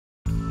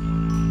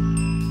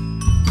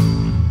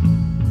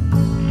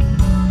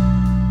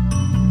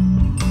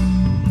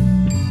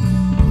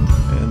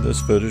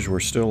this footage, we're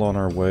still on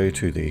our way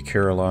to the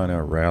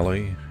Carolina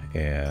Rally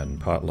and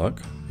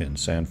Potluck in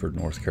Sanford,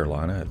 North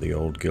Carolina at the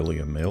Ole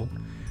Gilliam Mill.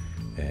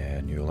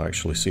 And you'll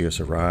actually see us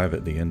arrive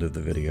at the end of the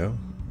video.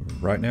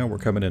 Right now we're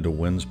coming into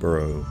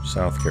Winnsboro,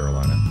 South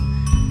Carolina.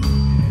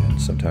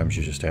 And sometimes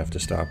you just have to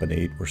stop and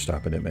eat. We're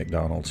stopping at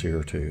McDonald's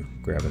here to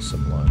grab us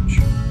some lunch.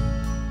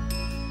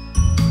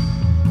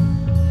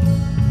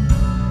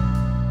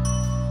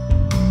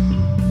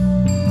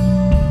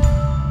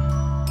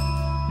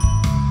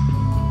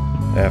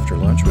 After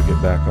lunch, we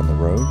get back on the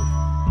road.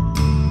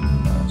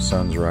 My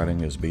son's riding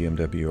his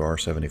BMW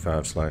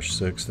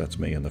R75/6. That's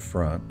me in the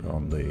front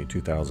on the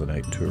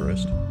 2008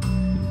 Tourist.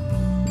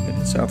 And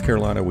in South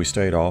Carolina, we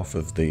stayed off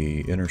of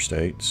the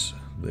interstates.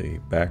 The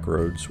back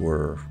roads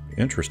were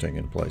interesting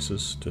in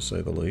places, to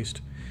say the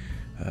least.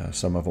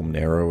 Some of them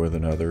narrower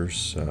than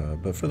others,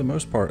 but for the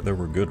most part, there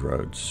were good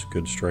roads,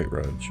 good straight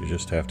roads. You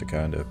just have to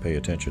kind of pay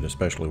attention,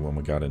 especially when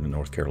we got into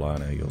North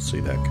Carolina. You'll see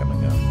that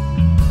coming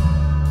up.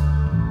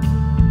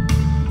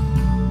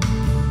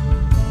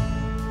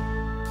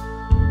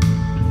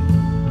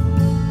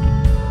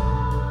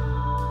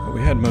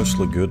 We had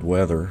mostly good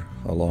weather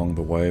along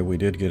the way. We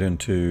did get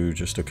into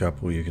just a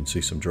couple, you can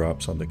see some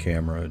drops on the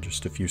camera,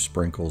 just a few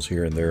sprinkles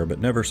here and there, but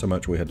never so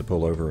much we had to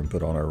pull over and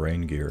put on our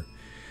rain gear.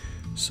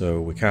 So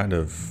we kind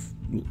of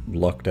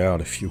lucked out,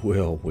 if you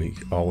will. We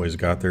always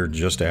got there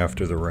just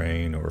after the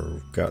rain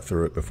or got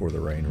through it before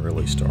the rain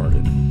really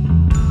started.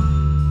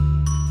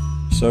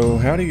 So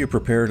how do you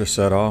prepare to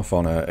set off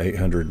on a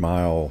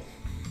 800-mile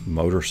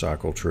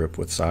motorcycle trip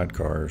with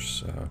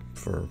sidecars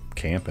for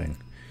camping?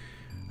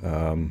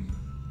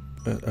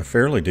 A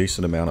fairly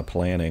decent amount of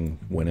planning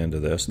went into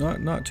this.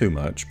 Not too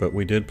much, but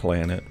we did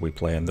plan it. We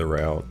planned the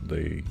route,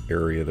 the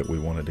area that we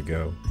wanted to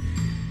go.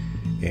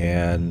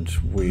 And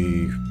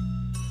we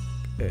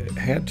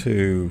had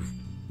to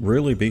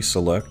really be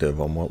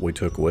selective on what we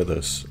took with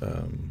us.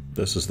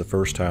 This is the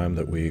first time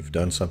that we've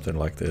done something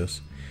like this.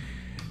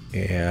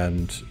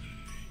 And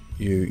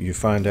you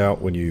find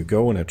out when you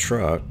go in a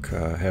truck,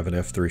 have an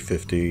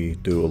F-350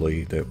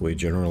 dually that we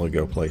generally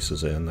go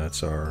places in.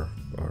 That's our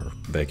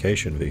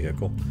vacation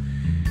vehicle,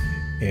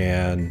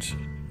 and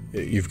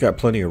you've got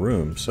plenty of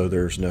room, so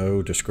there's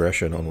no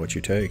discretion on what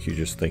you take. You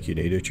just think you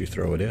need it, you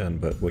throw it in.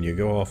 But when you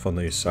go off on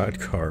these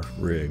sidecar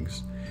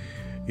rigs,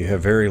 you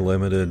have very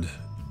limited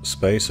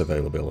space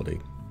availability,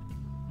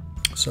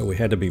 so we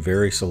had to be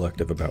very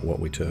selective about what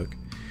we took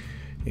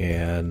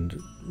and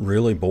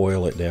really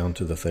boil it down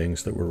to the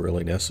things that were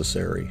really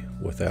necessary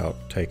without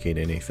taking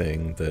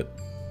anything that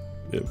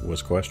it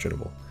was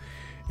questionable.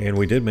 And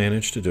we did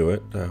manage to do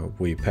it.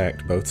 We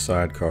packed both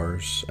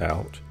sidecars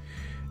out,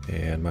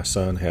 and my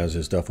son has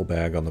his duffel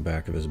bag on the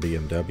back of his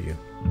BMW.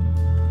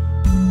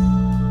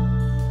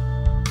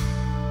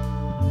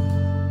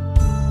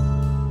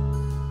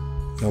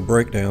 Now,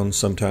 breakdowns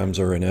sometimes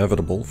are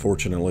inevitable.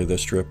 Fortunately,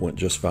 this trip went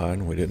just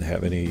fine. We didn't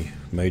have any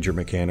major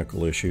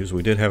mechanical issues.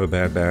 We did have a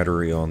bad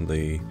battery on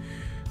the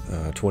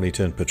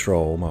 2010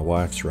 Patrol, my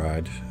wife's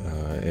ride,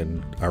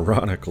 and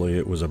ironically,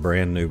 it was a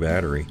brand new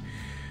battery.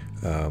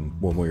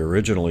 When we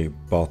originally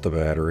bought the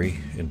battery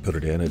and put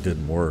it in, it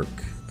didn't work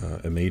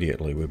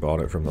immediately. We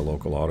bought it from the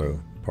local auto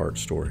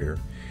parts store here.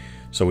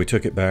 So we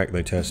took it back,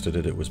 they tested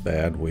it, it was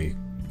bad. We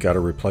got a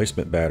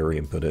replacement battery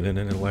and put it in,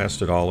 and it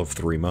lasted all of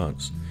 3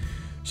 months.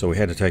 So we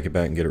had to take it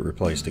back and get it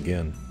replaced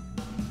again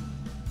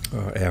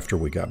after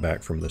we got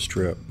back from this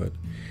trip. But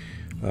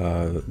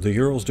the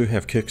Urals do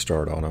have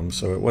kickstart on them,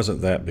 so it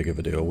wasn't that big of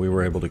a deal. We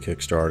were able to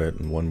kickstart it,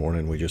 and one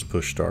morning we just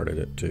push started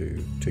it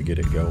to get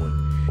it going.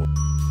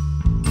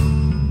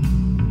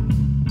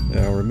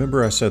 Now,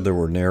 remember I said there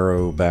were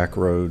narrow back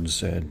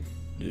roads, and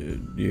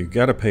you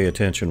got to pay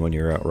attention when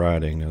you're out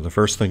riding. Now, the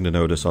first thing to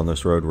notice on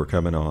this road we're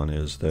coming on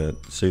is that,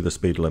 see the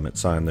speed limit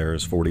sign there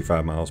is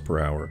 45 miles per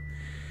hour.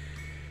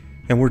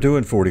 And we're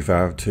doing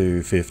 45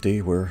 to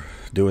 50. We're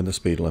doing the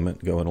speed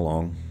limit going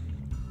along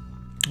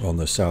on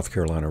the South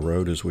Carolina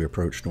road as we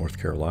approach North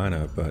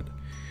Carolina, but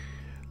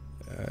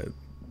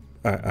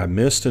I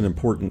missed an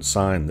important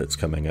sign that's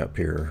coming up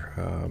here.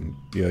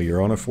 You know,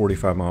 you're on a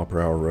 45 mile per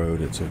hour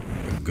road. It's a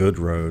good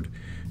road.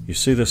 You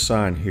see this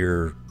sign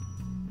here,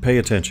 pay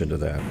attention to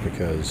that,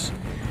 because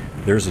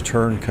there's a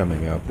turn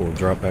coming up. We'll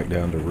drop back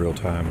down to real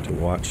time to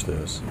watch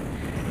this.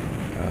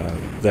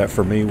 That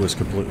for me was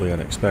completely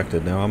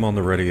unexpected. Now I'm on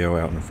the radio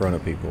out in front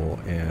of people,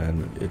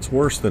 and it's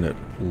worse than it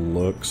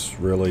looks,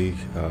 really,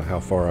 how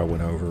far I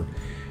went over.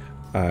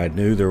 I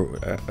knew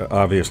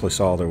obviously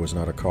saw there was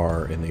not a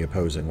car in the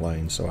opposing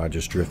lane, so I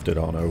just drifted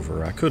on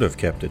over. I could have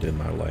kept it in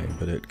my lane,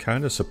 but it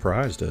kind of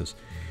surprised us.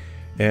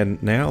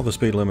 And now the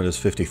speed limit is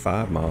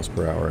 55 miles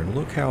per hour, and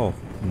look how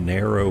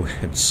narrow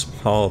and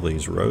small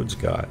these roads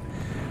got.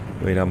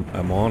 I mean,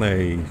 I'm on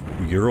a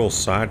Ural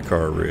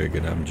sidecar rig,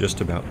 and I'm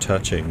just about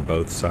touching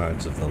both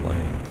sides of the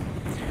lane.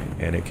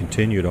 And it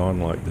continued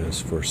on like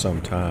this for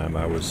some time.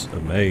 I was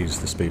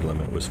amazed the speed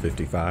limit was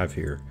 55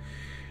 here.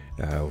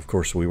 Of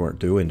course, we weren't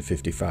doing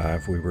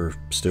 55. We were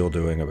still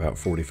doing about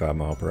 45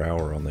 mile per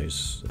hour on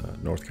these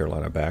North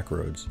Carolina back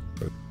roads.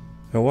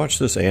 Now watch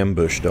this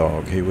ambush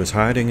dog. He was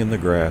hiding in the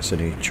grass and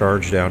he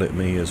charged out at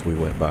me as we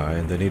went by,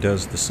 and then he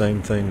does the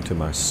same thing to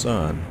my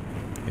son,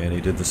 and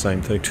he did the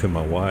same thing to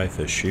my wife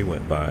as she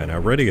went by, and I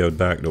radioed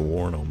back to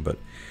warn him, but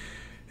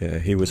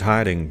he was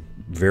hiding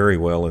very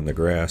well in the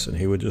grass, and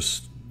he would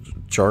just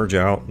charge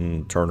out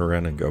and turn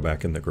around and go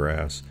back in the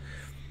grass.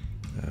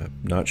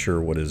 Not sure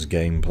what his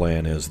game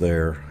plan is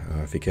there.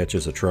 If he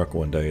catches a truck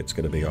one day, it's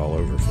going to be all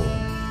over for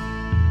him.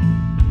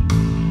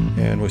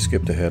 And we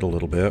skipped ahead a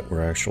little bit.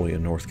 We're actually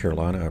in North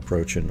Carolina,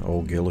 approaching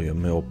Ole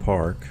Gilliam Mill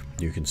Park.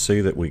 You can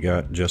see that we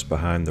got just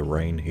behind the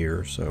rain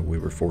here, so we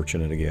were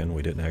fortunate again.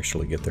 We didn't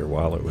actually get there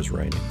while it was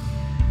raining.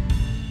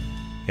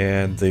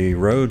 And the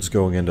roads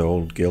going into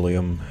Ole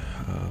Gilliam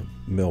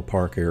Mill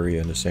Park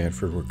area into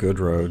Sanford were good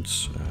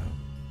roads.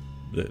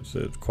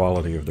 The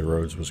quality of the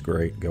roads was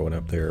great going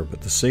up there,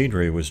 but the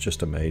scenery was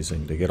just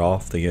amazing. To get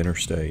off the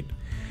interstate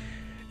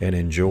and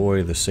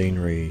enjoy the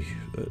scenery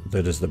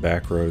that is the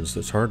back roads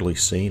that's hardly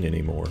seen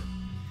anymore.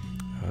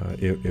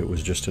 It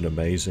was just an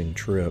amazing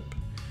trip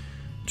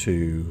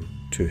to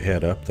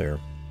head up there.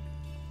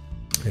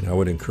 And I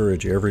would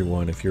encourage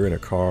everyone, if you're in a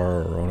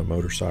car or on a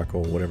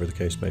motorcycle, whatever the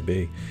case may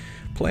be,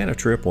 plan a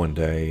trip one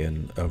day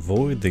and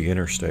avoid the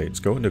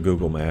interstates. Go into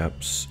Google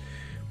Maps,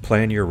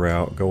 plan your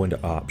route, go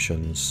into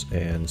options,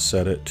 and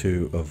set it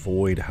to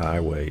avoid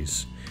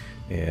highways.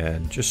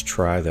 And just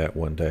try that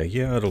one day.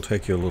 Yeah, it'll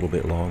take you a little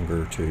bit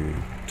longer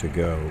to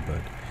go, but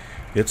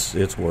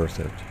it's worth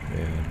it.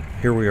 And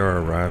here we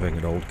are arriving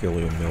at Ole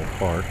Gilliam Mill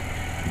Park.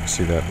 You can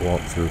see that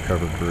walk-through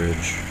covered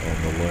bridge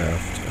on the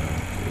left.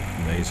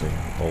 Amazing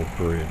old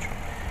bridge.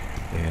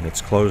 And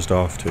it's closed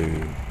off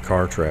to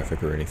car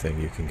traffic or anything.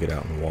 You can get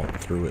out and walk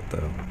through it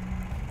though.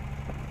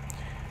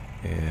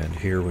 And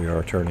here we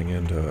are turning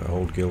into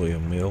Ole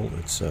Gilliam Mill.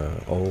 It's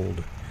an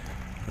old,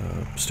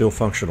 still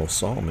functional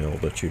sawmill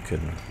that you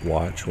can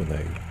watch when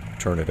they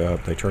turn it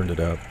up. They turned it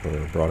up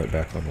or brought it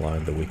back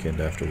online the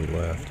weekend after we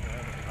left.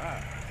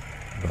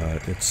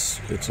 But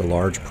it's a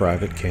large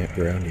private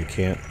campground. You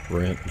can't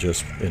rent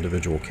just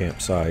individual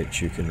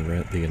campsites. You can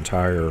rent the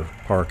entire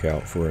park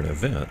out for an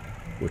event,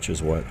 which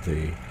is what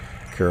the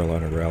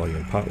Carolina Rally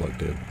and Potluck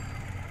did.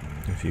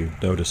 If you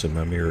notice in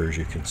my mirrors,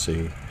 you can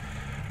see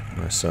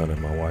my son and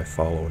my wife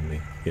following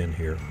me in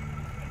here.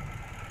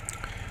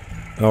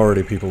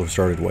 Already people have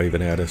started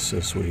waving at us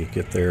as we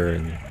get there,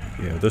 and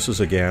this is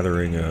a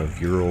gathering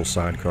of Ural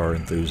sidecar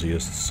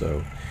enthusiasts,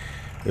 so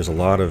there's a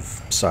lot of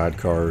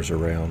sidecars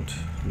around,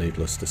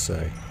 needless to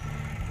say.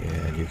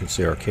 And you can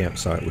see our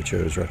campsite we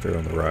chose right there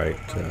on the right.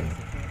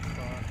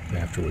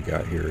 After we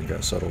got here and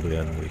got settled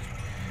in, we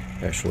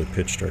actually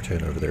pitched our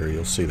tent over there.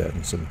 You'll see that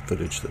in some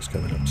footage that's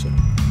coming up soon.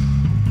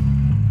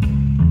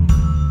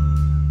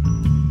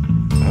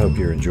 I hope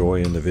you're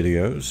enjoying the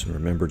videos.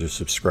 Remember to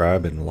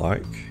subscribe and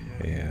like,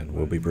 and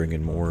we'll be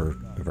bringing more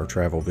of our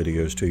travel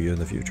videos to you in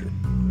the future.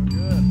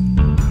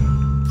 Good.